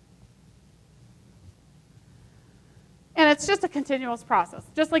 And it's just a continuous process.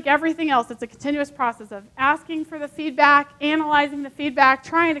 Just like everything else, it's a continuous process of asking for the feedback, analyzing the feedback,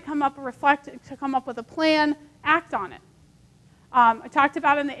 trying to come up with a plan, act on it. I talked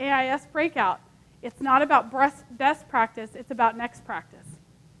about in the AIS breakout, it's not about best practice, it's about next practice.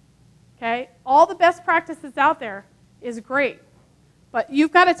 Okay? All the best practices out there is great, but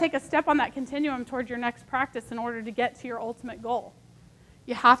you've got to take a step on that continuum toward your next practice in order to get to your ultimate goal.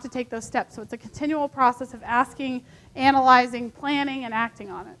 You have to take those steps. So it's a continual process of asking, analyzing, planning, and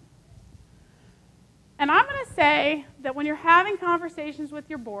acting on it. And I'm going to say that when you're having conversations with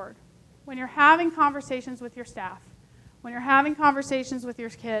your board, when you're having conversations with your staff, when you're having conversations with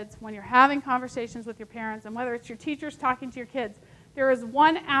your kids, when you're having conversations with your parents, and whether it's your teachers talking to your kids, there is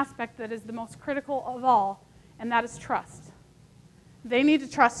one aspect that is the most critical of all, and that is trust. They need to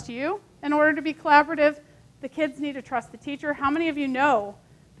trust you in order to be collaborative. The kids need to trust the teacher. How many of you know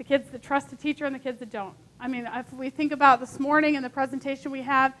the kids that trust the teacher and the kids that don't? I mean, if we think about this morning and the presentation we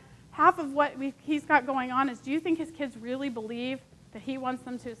had, half of what he's got going on is, do you think his kids really believe that he wants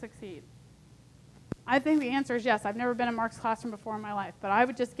them to succeed? I think the answer is yes. I've never been in Mark's classroom before in my life, but I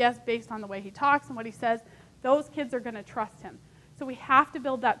would just guess based on the way he talks and what he says, those kids are going to trust him. So we have to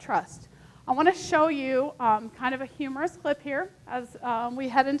build that trust. I want to show you kind of a humorous clip here as we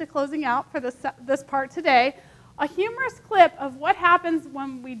head into closing out for this part today. A humorous clip of what happens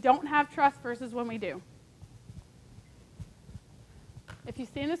when we don't have trust versus when we do. If you've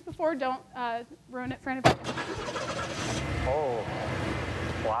seen this before, don't ruin it for anybody. Oh,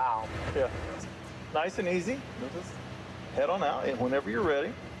 wow. Yeah. Nice and easy. You'll just head on out and whenever you're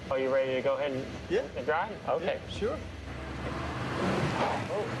ready. Are you ready to go ahead and drive? Okay. Yeah, sure.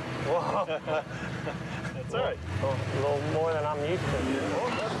 Oh. Whoa. That's all right. A little more than I'm used to.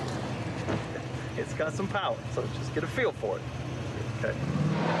 Yeah. It's got some power, so just get a feel for it. Okay.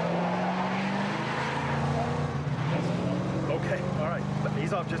 Okay, all right.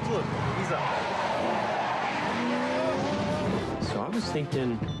 Ease off just a little. Ease off. So I was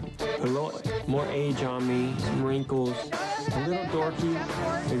thinking a little more age on me, some wrinkles, a little dorky,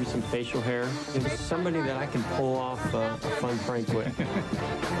 maybe some facial hair. Maybe somebody that I can pull off a fun prank with.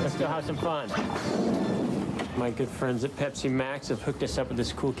 Let's go have some fun. My good friends at Pepsi Max have hooked us up with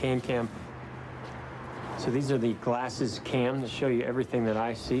this cool can cam. So these are the glasses cam to show you everything that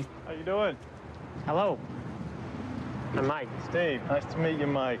I see. How you doing? Hello. I'm Mike. Steve, nice to meet you,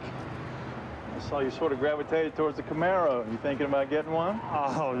 Mike. I saw you sort of gravitated towards the Camaro. You thinking about getting one?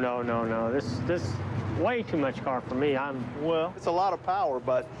 Oh, no, no, no. This is way too much car for me. Well, it's a lot of power,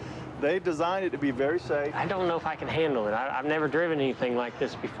 but they designed it to be very safe. I don't know if I can handle it. I've never driven anything like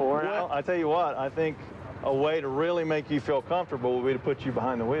this before. Well, I tell you what, I think a way to really make you feel comfortable would be to put you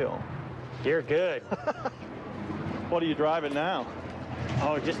behind the wheel. You're good. What are you driving now?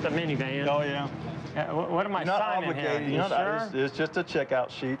 Oh, just a minivan. Oh, yeah. What am I signing here? You sure? It's just a checkout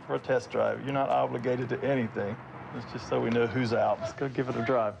sheet for a test drive. You're not obligated to anything. It's just so we know who's out. Let's go give it a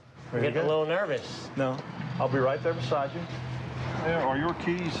drive. I'm getting a little nervous. No, I'll be right there beside you. There are your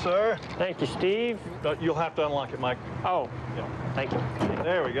keys, sir. Thank you, Steve. You'll have to unlock it, Mike. Oh, yeah. Thank you.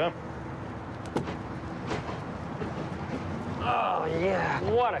 There we go. Oh, yeah.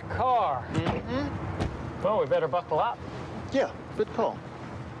 What a car. Mm-hmm. Well, we better buckle up. Yeah, good call.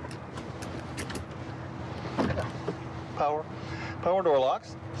 Power door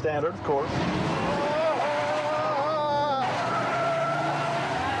locks, standard, of course.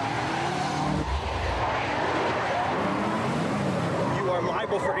 You are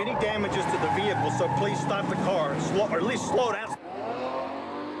liable for any damages to the vehicle, so please stop the car, or at least slow down.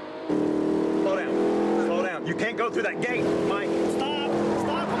 You can't go through that gate, Mike. Stop!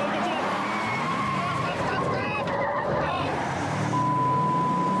 Stop! I'm gonna get you.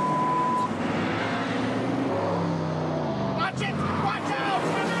 Watch it! Watch out!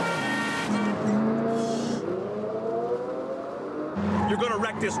 You're gonna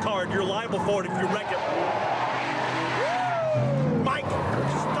wreck this car, and you're liable for it if you wreck it. Mike,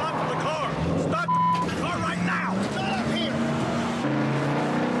 stop the car! Stop the car right now! Not up here!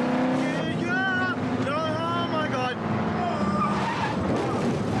 Yeah! No, oh my God!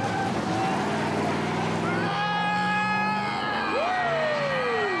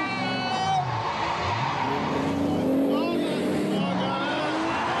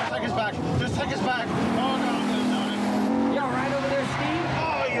 Take us back. Just take us back. Oh, no. You all right over there, Steve?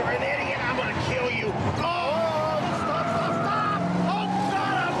 Oh, you're an idiot. I'm going to kill you. Oh, stop, stop, stop. Oh,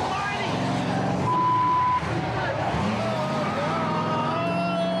 God almighty.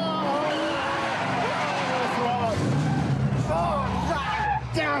 Oh,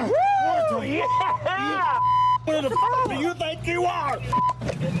 down. Yeah! Who the fuck do you think you are?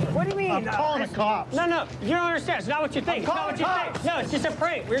 What do you mean? I'm calling the cops. No, you don't understand. It's not what you think. It's not what you think. No, it's just a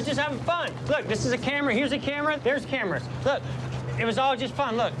prank. We're just having fun. Look, this is a camera. Here's a camera. There's cameras. Look, it was all just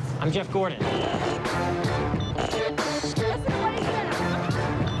fun. Look, I'm Jeff Gordon.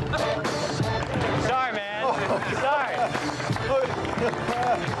 Sorry, man. Sorry.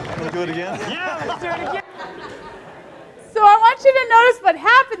 Want to do it again? Yeah, let's do it again. So I want you to notice what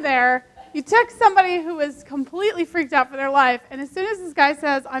happened there. You took somebody who was completely freaked out for their life, and as soon as this guy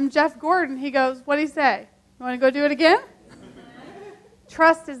says, I'm Jeff Gordon, he goes, what'd he say? You want to go do it again?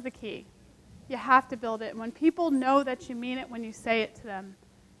 Trust is the key. You have to build it. And when people know that you mean it when you say it to them,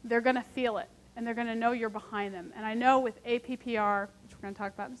 they're going to feel it, and they're going to know you're behind them. And I know with APPR, which we're going to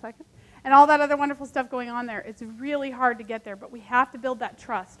talk about in a second, and all that other wonderful stuff going on there, it's really hard to get there, but we have to build that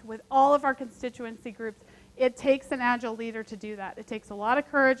trust with all of our constituency groups. It takes an agile leader to do that. It takes a lot of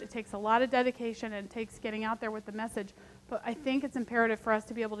courage, it takes a lot of dedication, and it takes getting out there with the message. But I think it's imperative for us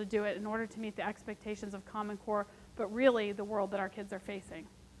to be able to do it in order to meet the expectations of Common Core, but really the world that our kids are facing.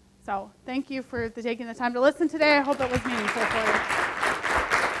 So thank you for taking the time to listen today. I hope it was meaningful for you.